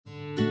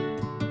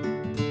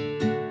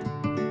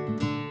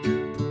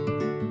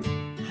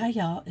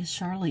y'all, it's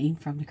Charlene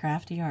from the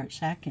Crafty Art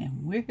Shack,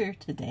 and we're here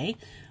today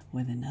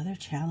with another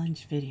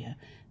challenge video.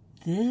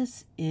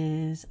 This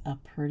is a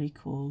pretty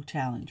cool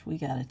challenge. We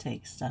got to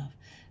take stuff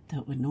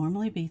that would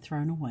normally be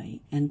thrown away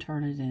and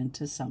turn it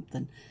into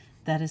something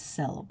that is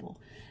sellable.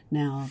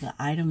 Now, the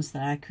items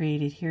that I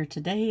created here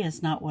today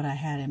is not what I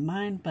had in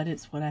mind, but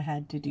it's what I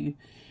had to do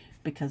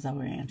because I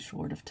ran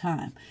short of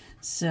time.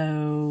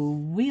 So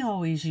we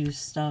always use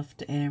stuff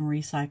and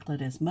recycle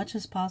it as much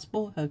as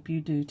possible. Hope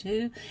you do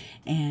too.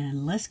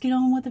 And let's get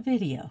on with the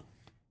video.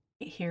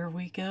 Here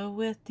we go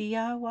with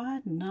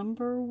DIY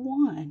number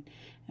 1.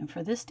 And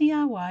for this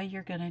DIY,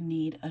 you're going to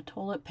need a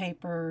toilet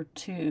paper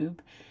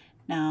tube.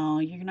 Now,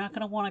 you're not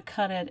going to want to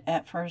cut it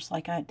at first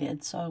like I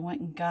did. So I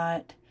went and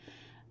got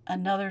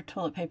another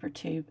toilet paper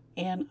tube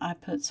and I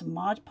put some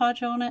Mod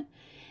Podge on it.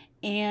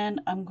 And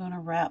I'm going to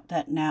wrap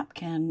that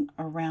napkin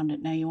around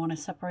it. Now you want to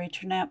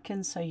separate your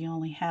napkins so you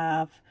only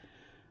have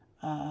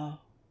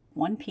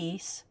one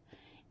piece.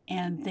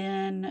 And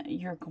then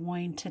you're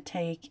going to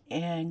take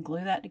and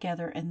glue that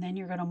together. And then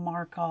you're going to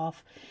mark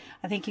off,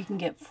 I think you can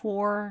get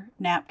 4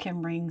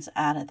 napkin rings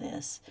out of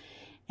this.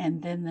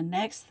 And then the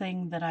next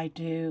thing that I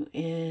do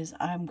is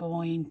I'm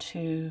going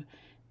to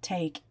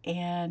take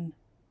and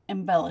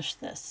embellish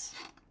this.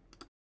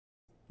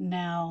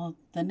 Now,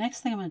 the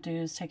next thing I'm going to do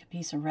is take a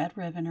piece of red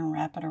ribbon and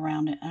wrap it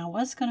around it. And I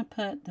was going to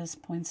put this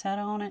poinsettia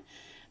on it,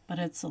 but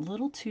it's a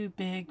little too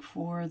big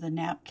for the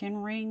napkin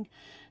ring.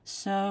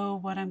 So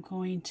what I'm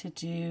going to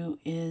do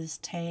is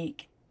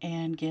take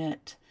and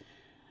get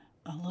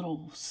a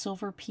little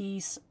silver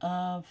piece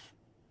off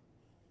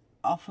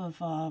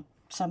of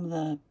some of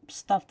the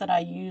stuff that I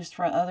used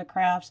for other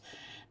crafts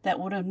that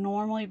would have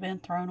normally been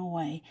thrown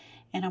away.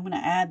 And I'm going to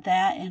add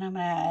that, and I'm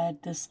going to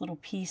add this little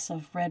piece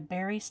of red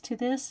berries to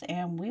this,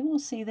 and we will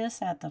see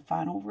this at the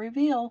final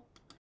reveal.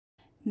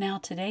 Now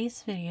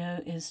today's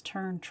video is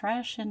Turn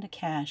Trash into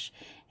Cash,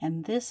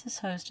 and this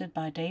is hosted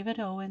by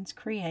Owens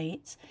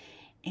Creates,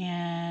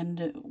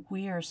 and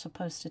we are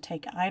supposed to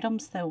take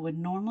items that would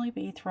normally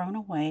be thrown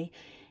away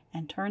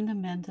and turn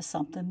them into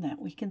something that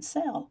we can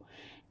sell.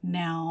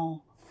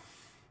 Now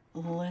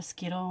let's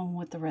get on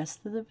with the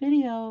rest of the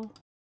video.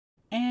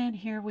 And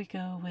here we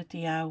go with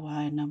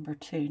DIY number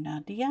 2. Now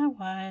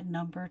DIY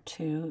number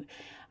 2,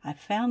 I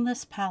found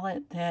this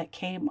palette that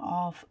came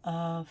off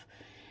of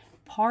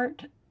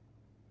part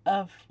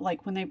of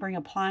like when they bring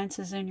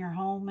appliances in your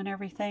home and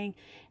everything,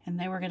 and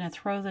they were going to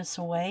throw this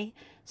away.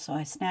 So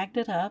I snagged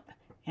it up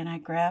and I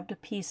grabbed a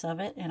piece of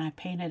it and I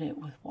painted it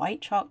with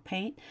white chalk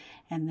paint.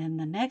 And then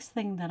the next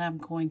thing that I'm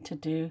going to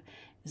do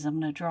is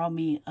I'm going to draw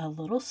me a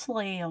little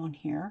sleigh on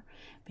here,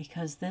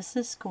 because this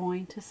is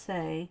going to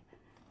say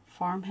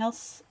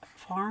farmhouse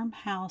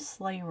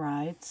sleigh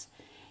rides.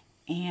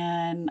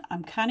 And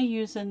I'm kind of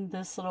using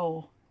this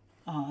little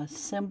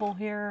symbol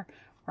here,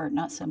 or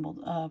not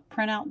symbol,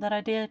 printout that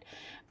I did,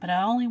 but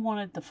I only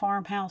wanted the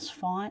farmhouse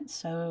font,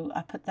 so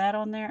I put that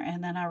on there,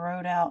 and then I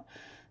wrote out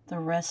the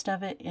rest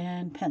of it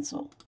in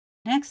pencil.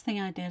 Next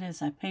thing I did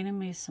is I painted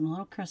me some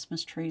little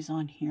Christmas trees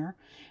on here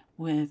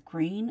with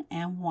green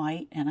and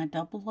white, and I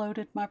double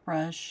loaded my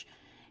brush.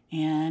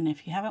 And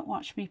if you haven't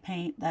watched me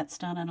paint, that's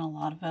done in a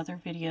lot of other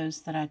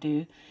videos that I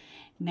do.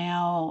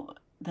 Now,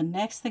 the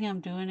next thing I'm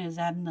doing is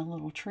adding the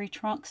little tree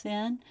trunks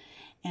in.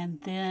 And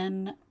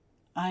then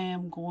I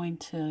am going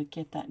to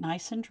get that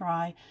nice and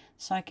dry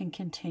so I can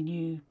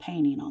continue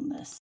painting on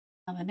this.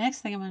 Now, the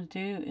next thing I'm going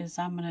to do is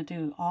I'm going to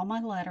do all my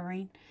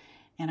lettering.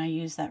 And I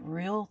use that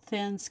real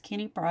thin,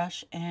 skinny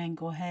brush and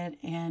go ahead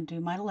and do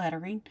my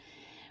lettering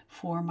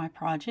for my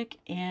project.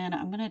 And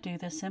I'm going to do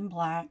this in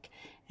black.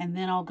 And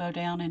then I'll go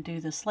down and do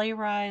the sleigh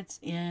rides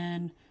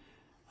in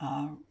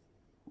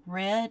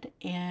red,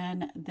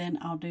 and then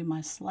I'll do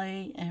my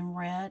sleigh in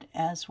red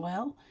as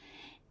well.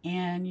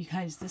 And you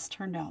guys, this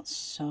turned out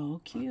so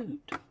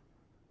cute.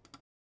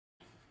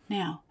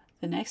 Now,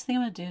 the next thing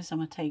I'm going to do is I'm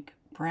going to take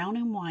brown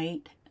and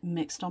white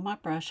mixed on my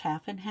brush,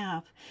 half and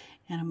half,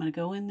 and I'm going to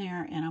go in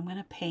there and I'm going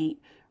to paint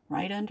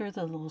right under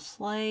the little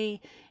sleigh,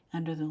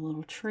 under the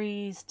little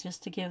trees,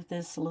 just to give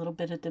this a little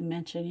bit of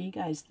dimension. You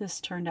guys, this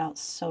turned out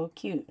so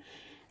cute.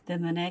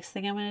 Then the next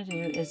thing I'm going to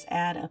do is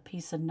add a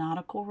piece of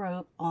nautical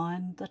rope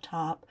on the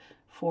top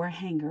for a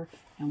hanger,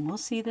 and we'll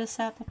see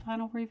this at the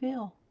final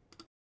reveal.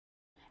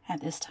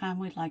 At this time,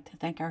 we'd like to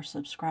thank our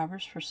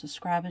subscribers for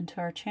subscribing to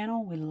our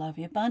channel. We love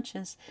you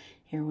bunches.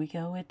 Here we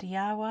go with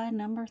DIY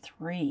number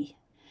 3.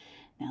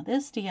 Now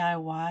this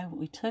DIY,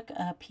 we took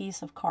a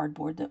piece of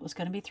cardboard that was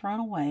going to be thrown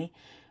away.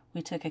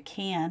 We took a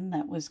can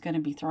that was going to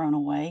be thrown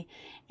away,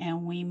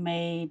 and we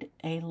made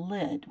a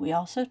lid. We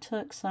also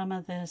took some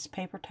of this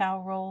paper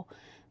towel roll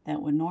that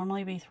would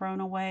normally be thrown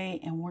away,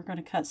 and we're going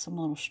to cut some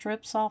little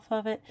strips off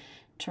of it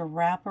to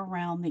wrap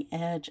around the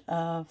edge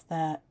of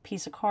that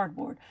piece of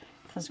cardboard,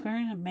 because we're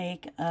going to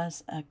make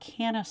us a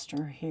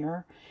canister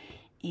here.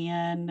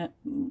 And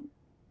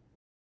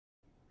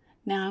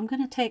now I'm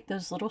going to take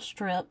those little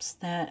strips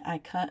that I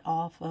cut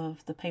off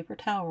of the paper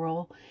towel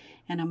roll,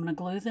 and I'm going to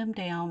glue them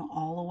down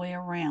all the way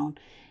around.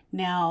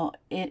 Now,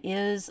 it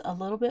is a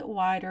little bit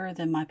wider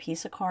than my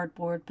piece of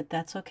cardboard, but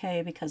that's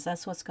okay because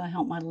that's what's going to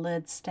help my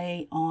lid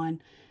stay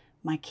on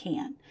my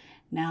can.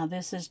 Now,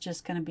 this is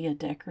just going to be a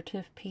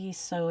decorative piece,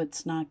 so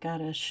it's not got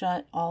to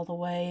shut all the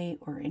way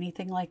or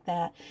anything like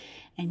that.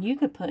 And you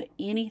could put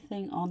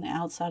anything on the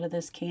outside of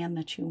this can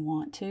that you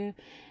want to,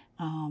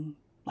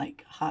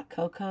 like hot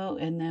cocoa,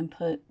 and then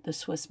put the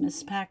Swiss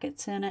Miss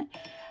packets in it.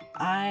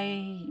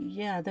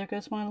 Yeah, there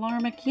goes my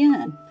alarm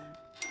again.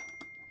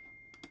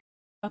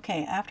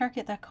 Okay, after I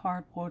get that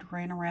cardboard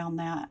ran around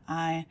that,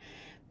 I'm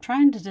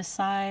trying to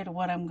decide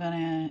what I'm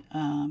going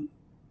to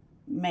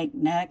make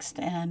next.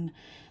 And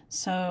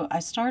so I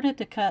started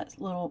to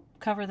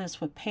cover this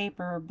with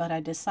paper, but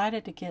I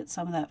decided to get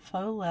some of that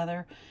faux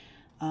leather.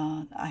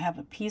 I have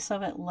a piece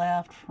of it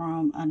left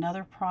from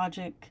another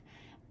project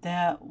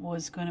that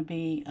was going to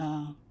be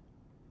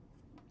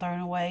thrown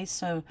away.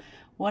 So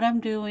what I'm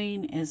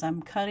doing is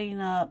I'm cutting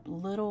up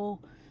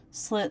little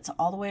slits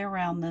all the way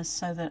around this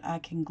so that I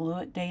can glue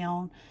it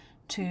down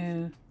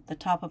to the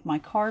top of my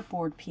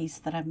cardboard piece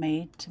that I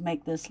made to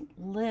make this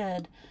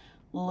lid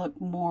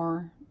look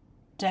more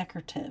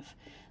decorative.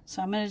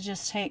 So I'm going to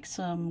just take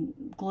some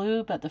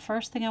glue, but the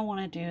first thing I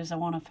want to do is I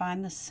want to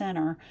find the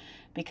center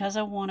because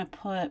I want to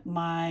put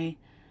my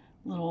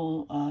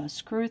little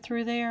screw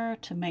through there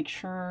to make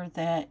sure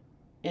that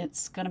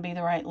it's going to be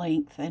the right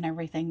length and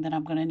everything that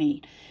I'm going to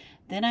need.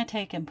 Then I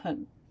take and put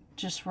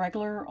just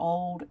regular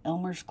old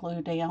Elmer's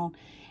glue down,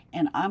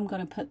 and I'm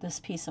going to put this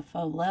piece of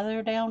faux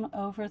leather down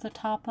over the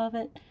top of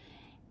it,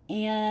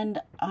 and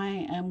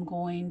I am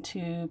going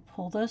to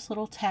pull those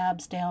little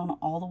tabs down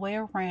all the way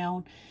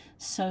around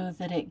so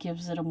that it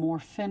gives it a more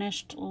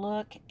finished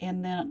look.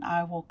 And then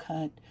I will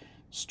cut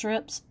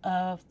strips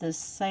of the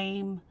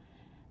same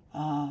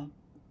faux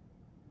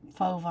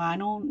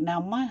vinyl. Now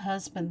my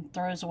husband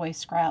throws away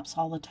scraps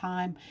all the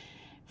time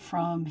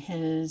from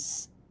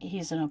he's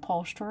an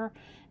upholsterer,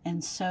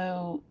 and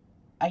so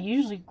I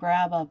usually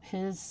grab up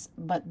his,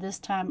 but this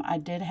time I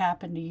did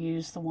happen to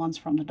use the ones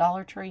from the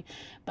Dollar Tree.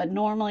 But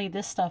normally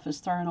this stuff is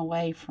thrown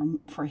away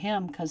for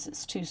him because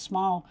it's too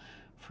small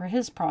for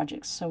his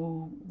projects.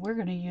 So we're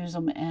going to use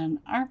them in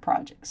our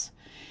projects.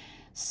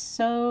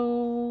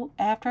 So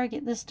after I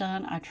get this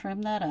done, I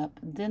trim that up.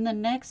 Then the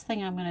next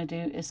thing I'm going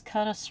to do is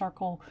cut a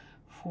circle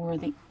for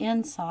the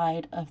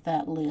inside of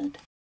that lid.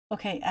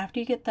 Okay, after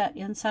you get that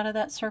inside of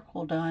that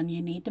circle done,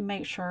 you need to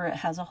make sure it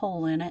has a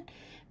hole in it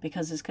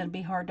because it's going to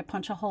be hard to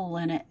punch a hole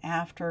in it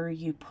after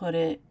you put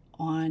it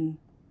on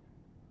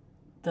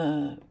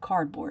the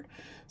cardboard.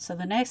 So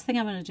the next thing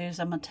I'm going to do is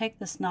I'm going to take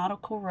this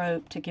nautical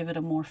rope to give it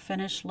a more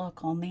finished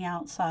look on the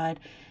outside,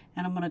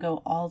 and I'm going to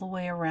go all the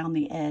way around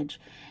the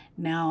edge.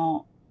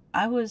 Now,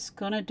 I was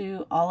going to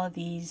do all of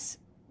these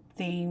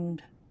themed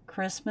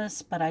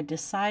Christmas, but I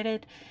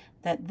decided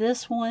that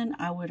this one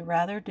I would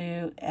rather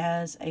do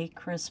as a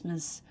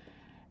Christmas,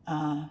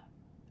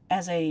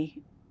 as a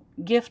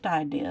gift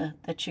idea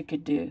that you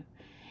could do.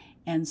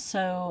 And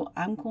so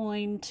I'm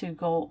going to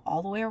go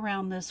all the way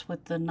around this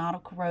with the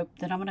nautical rope.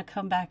 Then I'm going to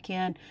come back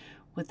in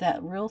with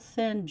that real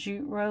thin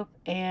jute rope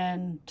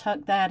and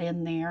tuck that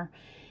in there.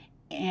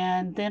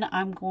 And then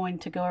I'm going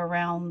to go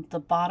around the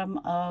bottom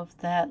of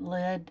that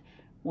lid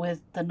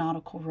with the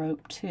nautical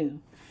rope too.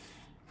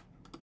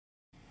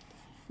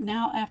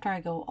 Now after I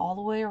go all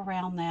the way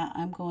around that,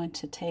 I'm going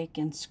to take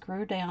and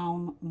screw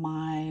down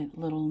my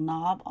little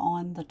knob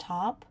on the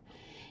top,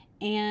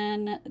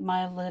 and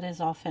my lid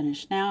is all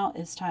finished. Now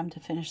it's time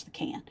to finish the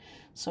can.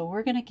 So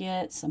we're going to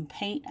get some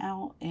paint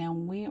out,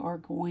 and we are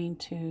going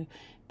to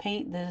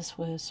paint this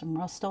with some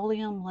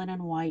Rust-Oleum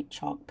linen white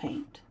chalk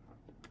paint.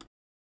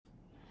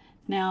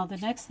 Now the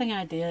next thing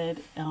I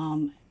did,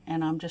 and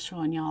I'm just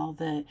showing y'all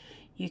that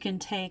you can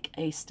take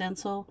a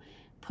stencil,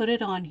 put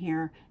it on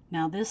here.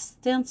 Now this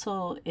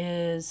stencil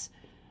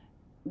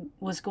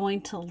was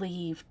going to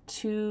leave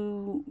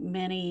too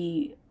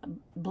many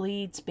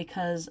bleeds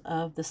because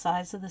of the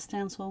size of the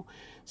stencil.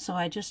 So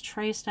I just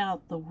traced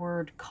out the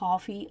word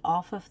coffee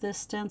off of this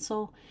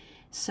stencil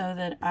so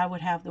that I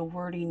would have the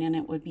wording and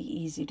it would be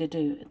easy to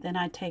do. Then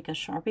I take a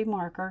Sharpie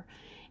marker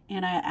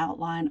and I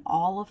outline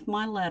all of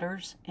my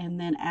letters, and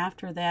then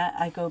after that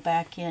I go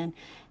back in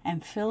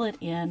and fill it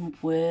in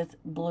with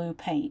blue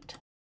paint.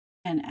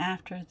 And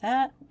after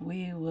that,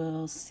 we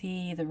will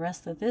see the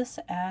rest of this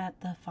at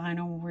the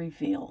final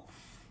reveal.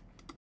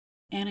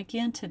 And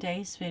again,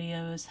 today's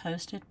video is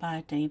hosted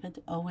by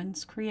David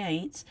Owens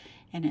Creates,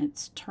 and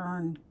it's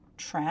Turn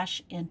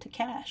Trash into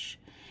Cash.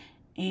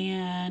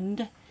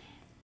 And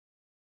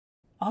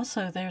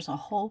also, there's a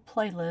whole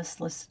playlist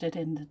listed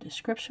in the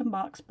description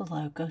box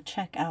below. Go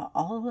check out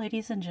all the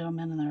ladies and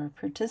gentlemen that are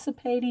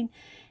participating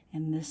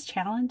in this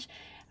challenge.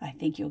 I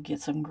think you'll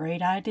get some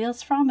great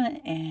ideas from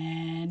it,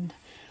 and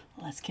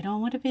let's get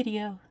on with the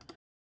video.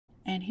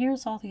 And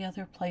here's all the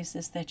other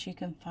places that you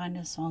can find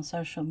us on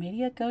social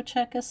media. Go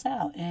check us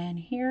out. And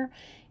here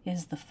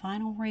is the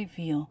final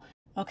reveal.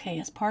 Okay,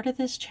 as part of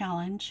this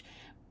challenge,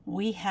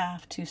 we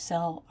have to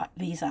sell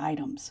these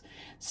items.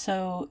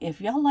 So if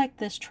y'all like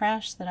this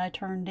trash that I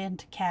turned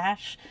into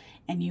cash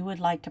and you would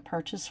like to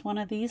purchase one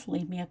of these,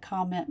 leave me a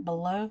comment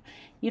below.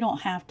 You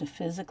don't have to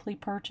physically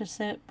purchase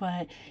it,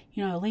 but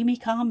you know, leave me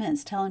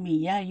comments telling me,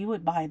 yeah, you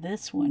would buy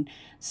this one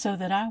so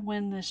that I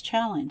win this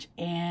challenge,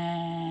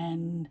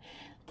 and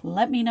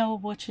let me know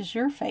which is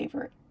your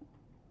favorite.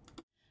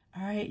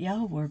 All right,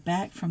 y'all, we're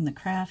back from the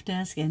craft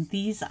desk, and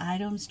these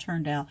items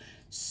turned out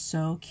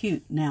so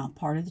cute. Now,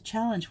 part of the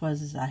challenge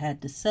was I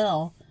had to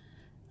sell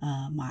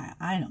my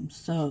items.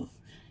 So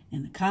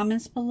in the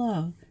comments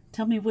below,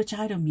 tell me which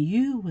item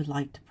you would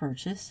like to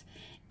purchase.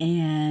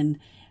 And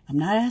I'm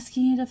not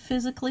asking you to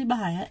physically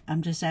buy it.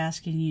 I'm just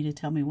asking you to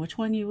tell me which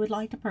one you would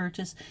like to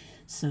purchase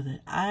so that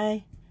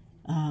I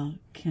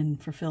can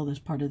fulfill this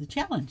part of the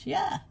challenge.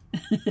 Yeah.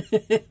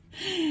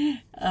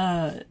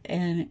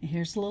 And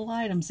here's the little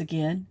items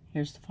again.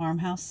 Here's the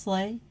farmhouse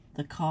sleigh,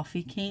 the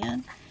coffee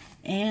can,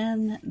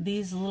 and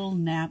these little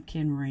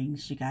napkin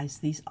rings. You guys,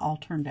 these all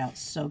turned out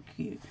so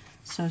cute.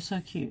 So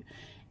cute.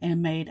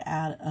 And made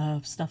out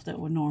of stuff that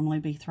would normally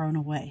be thrown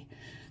away.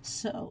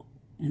 So,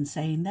 in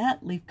saying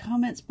that, leave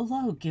comments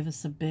below. Give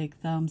us a big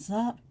thumbs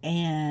up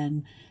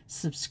and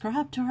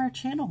subscribe to our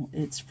channel.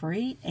 It's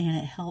free and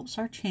it helps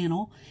our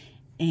channel.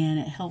 And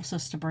it helps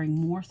us to bring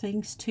more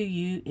things to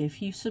you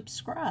if you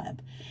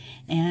subscribe.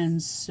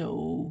 And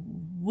so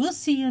we'll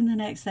see you in the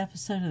next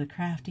episode of the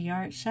Crafty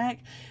Art Shack.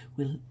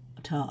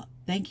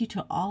 Thank you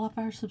to all of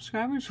our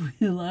subscribers.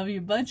 We love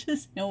you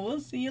bunches, and we'll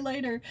see you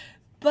later.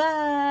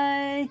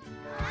 Bye.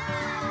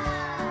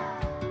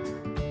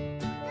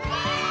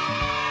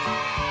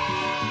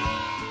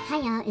 Hi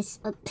y'all, it's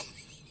I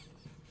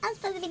was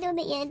supposed to be doing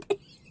the end.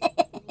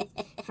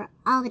 For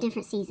all the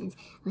different seasons.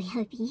 We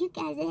hope you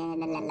guys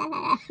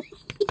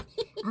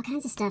all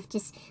kinds of stuff.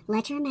 Just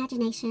let your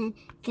imagination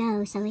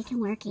go so we can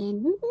work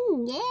in.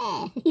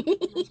 Yeah.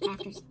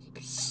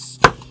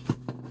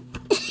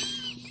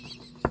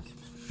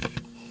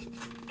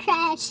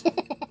 Crash.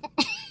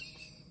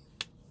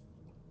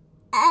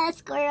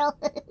 Squirrel.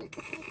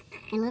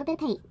 And a little bit of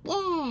paint.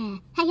 Yeah.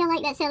 How y'all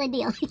like that selling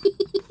deal?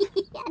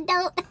 Yeah,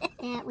 don't.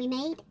 That we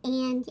made.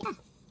 And yeah.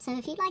 So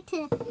if you'd like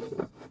to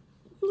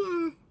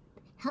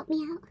help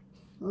me out,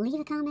 leave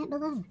a comment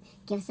below.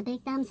 Give us a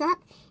big thumbs up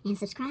and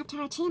subscribe to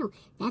our channel.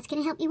 That's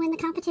going to help you win the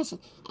competition.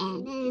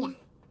 And then, yeah.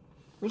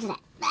 Where's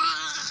that?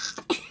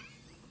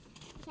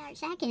 Art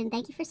Shack, and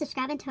thank you for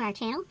subscribing to our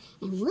channel.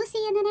 And we'll see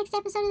you in the next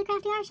episode of the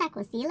Crafty Art Shack.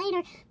 We'll see you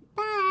later.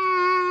 Bye.